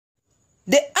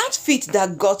The outfit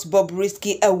that got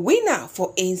Bobrisky a winner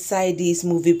for inside this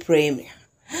movie premiere.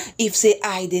 If say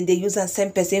I, then they use and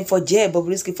send person for jail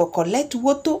Bobrisky for collect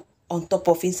woto on top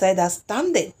of insider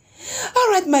standing.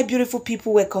 Alright, my beautiful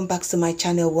people, welcome back to my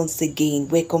channel once again.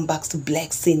 Welcome back to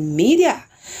Blessing Media.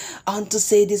 On to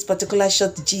say this particular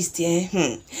short gist here.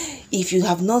 If you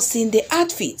have not seen the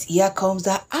outfit, here comes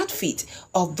the outfit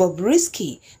of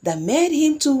Bobrisky that made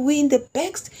him to win the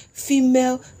best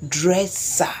female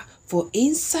dresser for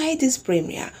inside this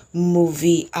premiere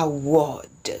movie award.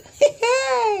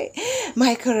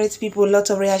 My correct people, lots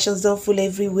of reactions don't fool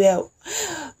everywhere.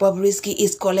 Bobrisky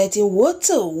is collecting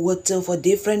water for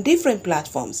different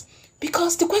platforms.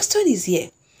 Because the question is here,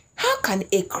 how can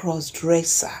a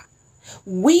cross-dresser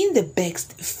win the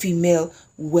best female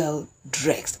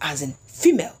well-dressed, as in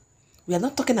female? We are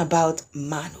not talking about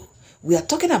man, we are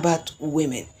talking about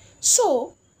women.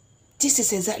 So this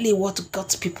is exactly what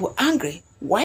got people angry. Why?